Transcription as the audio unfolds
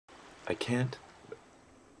I can't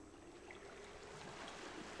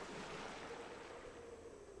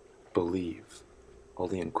believe all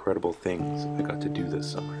the incredible things I got to do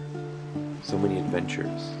this summer. So many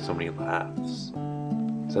adventures, so many laughs.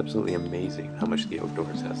 It's absolutely amazing how much the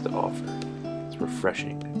outdoors has to offer. It's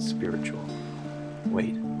refreshing and spiritual.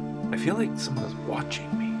 Wait, I feel like someone is watching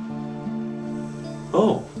me.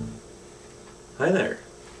 Oh, hi there.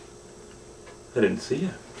 I didn't see you.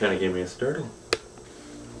 Kinda gave me a startle.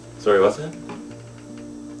 Sorry, what's that?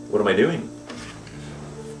 What am I doing?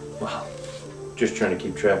 Well, just trying to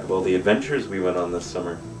keep track of all the adventures we went on this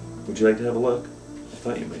summer. Would you like to have a look? I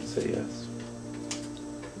thought you might say yes.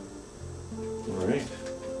 Alright.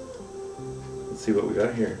 Let's see what we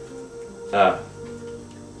got here. Ah.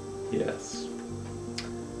 Yes.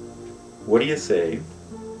 What do you say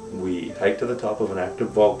we hike to the top of an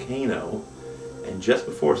active volcano, and just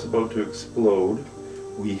before it's about to explode,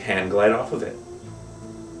 we hand glide off of it?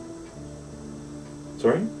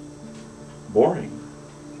 Sorry? Boring.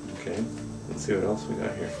 Okay, let's see what else we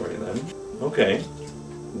got here for you then. Okay,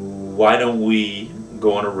 why don't we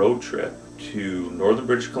go on a road trip to northern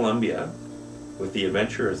British Columbia with the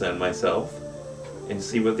adventurers and myself and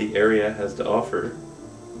see what the area has to offer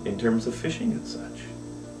in terms of fishing and such?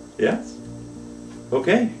 Yes?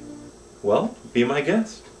 Okay, well, be my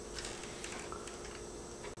guest.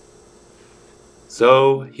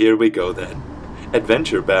 So, here we go then.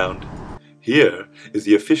 Adventure bound. Here is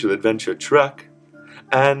the official adventure truck,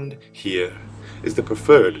 and here is the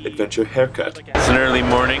preferred adventure haircut. It's an early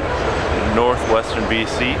morning in northwestern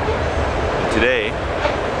BC, and today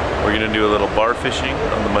we're going to do a little bar fishing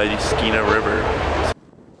on the mighty Skeena River.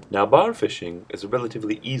 Now, bar fishing is a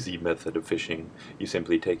relatively easy method of fishing. You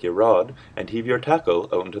simply take your rod and heave your tackle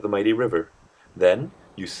out into the mighty river. Then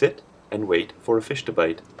you sit and wait for a fish to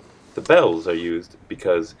bite. The bells are used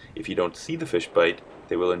because if you don't see the fish bite,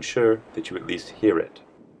 they will ensure that you at least hear it.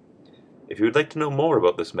 If you would like to know more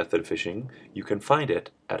about this method of fishing, you can find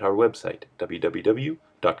it at our website,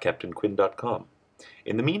 www.captainquinn.com.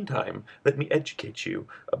 In the meantime, let me educate you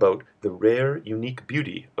about the rare, unique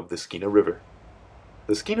beauty of the Skeena River.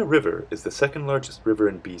 The Skeena River is the second largest river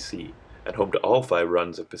in BC and home to all 5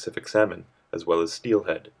 runs of Pacific salmon, as well as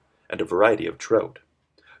steelhead, and a variety of trout.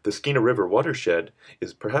 The Skeena River watershed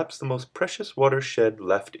is perhaps the most precious watershed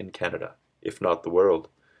left in Canada, if not the world,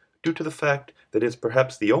 due to the fact that it is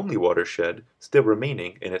perhaps the only watershed still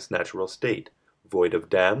remaining in its natural state, void of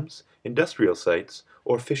dams, industrial sites,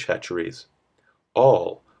 or fish hatcheries.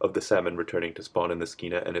 All of the salmon returning to spawn in the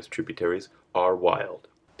Skeena and its tributaries are wild.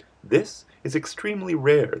 This is extremely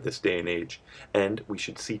rare this day and age, and we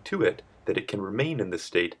should see to it that it can remain in this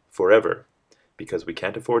state forever, because we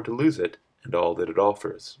can't afford to lose it and all that it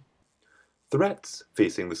offers. Threats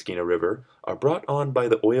facing the Skeena River are brought on by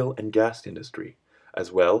the oil and gas industry,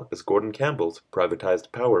 as well as Gordon Campbell's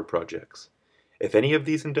privatized power projects. If any of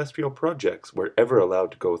these industrial projects were ever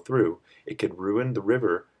allowed to go through, it could ruin the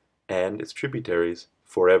river and its tributaries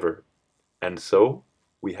forever. And so,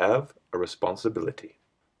 we have a responsibility.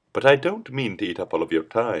 But I don't mean to eat up all of your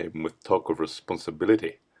time with talk of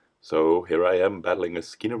responsibility. So here I am battling a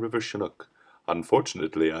Skeena River Chinook.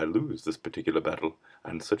 Unfortunately, I lose this particular battle,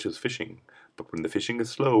 and such is fishing. But when the fishing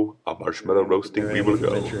is slow, a marshmallow roasting we will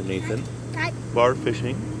go. Nathan, bar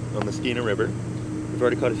fishing on the Skeena River. We've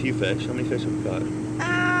already caught a few fish. How many fish have we caught?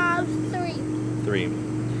 3. 3.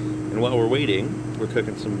 And while we're waiting, we're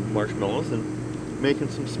cooking some marshmallows and making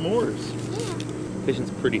some s'mores. Yeah.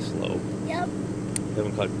 Fishing's pretty slow. Yep.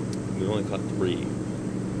 We've only caught 3.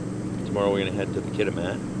 Tomorrow we're gonna head to the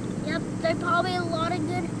Kitimat. Yep, there's probably a lot of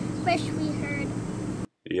good fish we heard.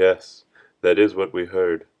 Yes, that is what we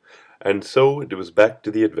heard. And so it was back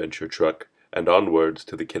to the adventure truck, and onwards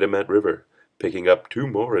to the Kitimat River, picking up 2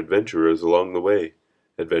 more adventurers along the way.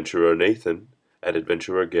 Adventurer Nathan and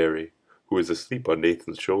Adventurer Gary, who is asleep on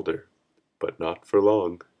Nathan's shoulder. But not for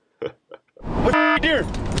long. What are you doing?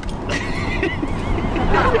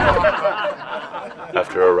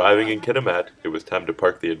 After arriving in Kitimat, it was time to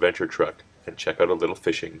park the adventure truck and check out a little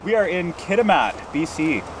fishing. We are in Kitimat,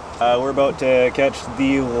 BC. We're about to catch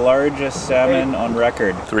the largest salmon on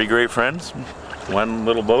record. 3 great friends, 1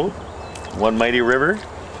 little boat, 1 mighty river,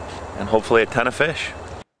 and hopefully a ton of fish.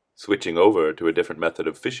 Switching over to a different method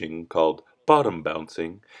of fishing called bottom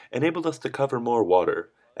bouncing enabled us to cover more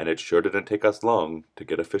water, and it sure didn't take us long to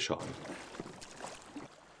get a fish on.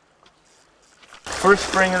 First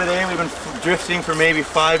spring of the day, we've been drifting for maybe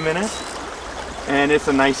 5 minutes, and it's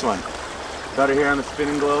a nice one. Got her here on the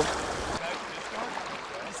spinning globe.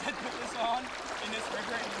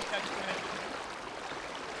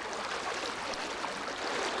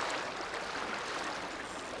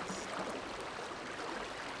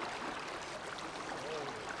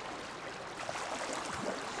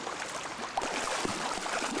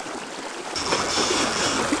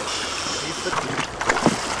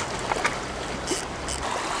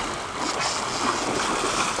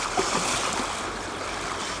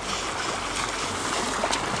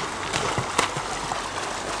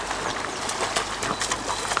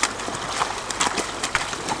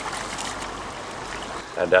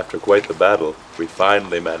 And after quite the battle, we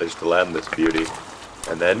finally managed to land this beauty.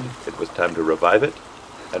 And then it was time to revive it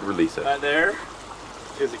and release it. Right there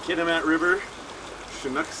is a Kitimat River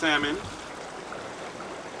Chinook salmon.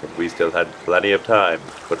 And we still had plenty of time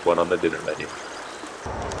to put one on the dinner menu.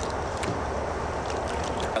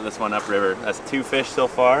 Got this one upriver. That's 2 fish so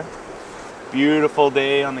far. Beautiful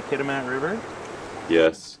day on the Kitimat River.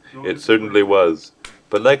 Yes, it certainly was.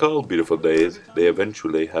 But like all beautiful days, they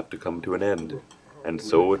eventually have to come to an end. And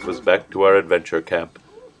so it was back to our adventure camp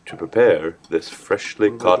to prepare this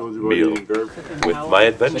freshly caught meal with my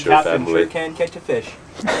adventure family. Sure can catch a fish.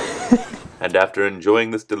 And after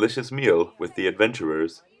enjoying this delicious meal with the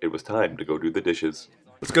adventurers, it was time to go do the dishes.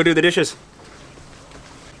 Let's go do the dishes.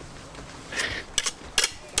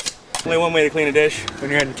 Only one way to clean a dish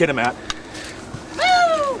when you're in Kitimat.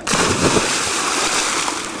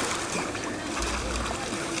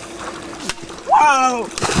 Wow!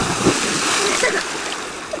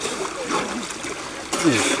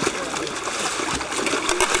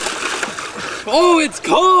 Oh, it's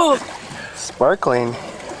cold! Sparkling.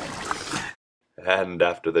 And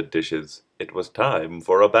after the dishes, it was time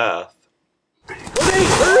for a bath. Woo!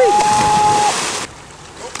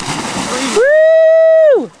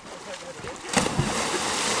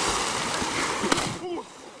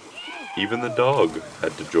 Even the dog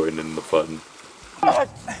had to join in the fun.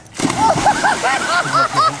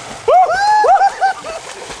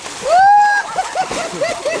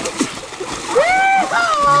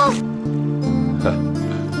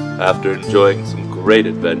 After enjoying some great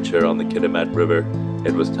adventure on the Kitimat River,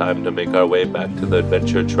 it was time to make our way back to the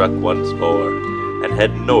adventure truck once more and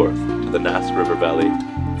head north to the Nass River Valley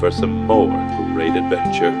for some more great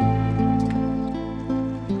adventure.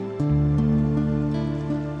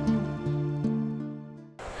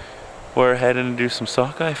 We're heading to do some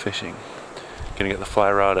sockeye fishing. Gonna get the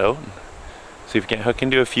fly rod out and see if we can hook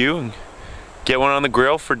into a few and get one on the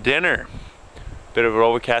grill for dinner. Bit of an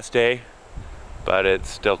overcast day, but it's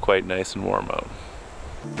still quite nice and warm out.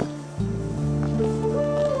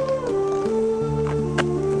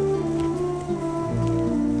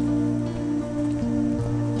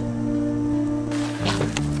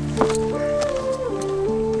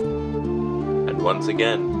 And once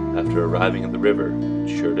again, after arriving at the river, it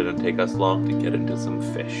sure didn't take us long to get into some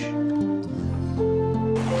fish.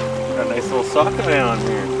 Got a nice little sockeye on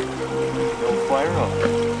here. Little fly rod.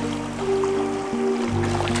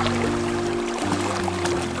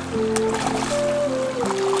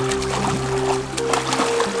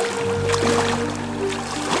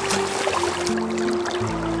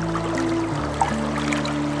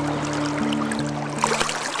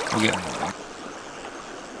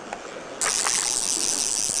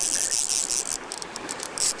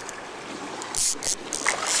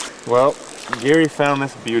 Well, Gary found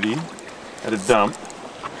this beauty at a dump.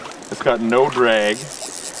 It's got no drag.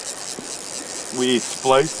 We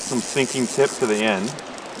spliced some sinking tip to the end.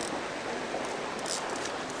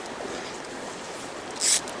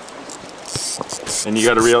 And you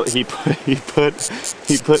got a reel. He put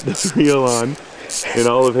the reel on in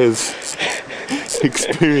all of his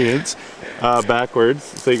experience backwards.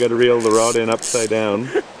 So you got to reel the rod in upside down.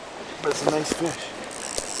 But it's a nice fish.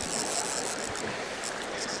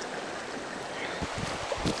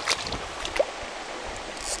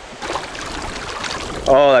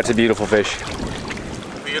 Oh, that's a beautiful fish.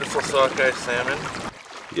 Beautiful sockeye salmon.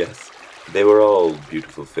 Yes, they were all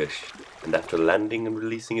beautiful fish, and after landing and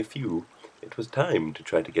releasing a few, it was time to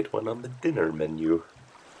try to get one on the dinner menu.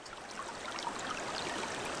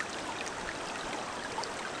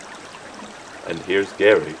 And here's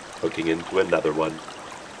Gary hooking into another one.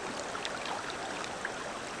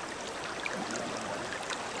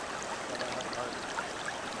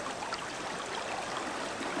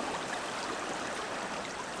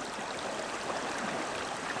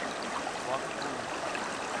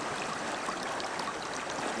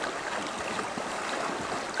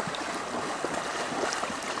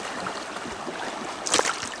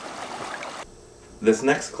 This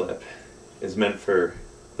next clip is meant for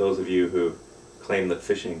those of you who claim that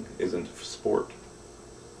fishing isn't a sport.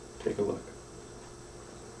 Take a look.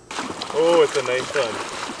 Oh, it's a nice one.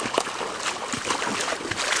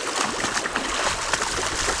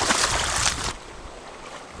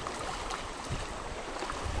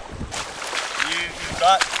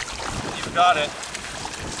 You've got it.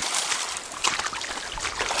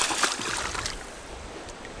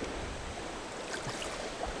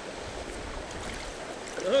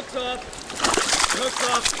 The hook's off. The hook's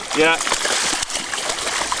off. Yeah.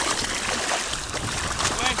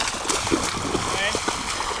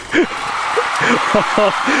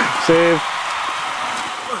 Save.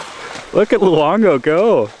 Look at Luongo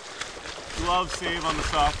go. Glove save on the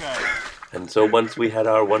sockeye. And so once we had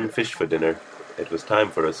our one fish for dinner, it was time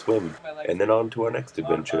for a swim, and then on to our next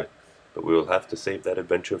adventure. But we will have to save that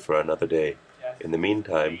adventure for another day. In the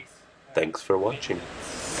meantime, thanks for watching.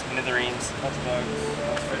 Smithereens. Lots of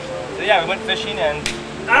bugs. So yeah, we went fishing and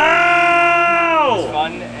it was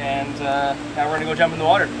fun, and now we're gonna go jump in the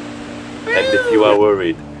water. And if you are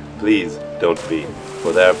worried, please don't be,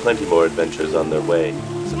 for there are plenty more adventures on their way.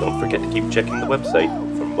 So don't forget to keep checking the website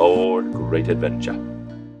for more great adventure.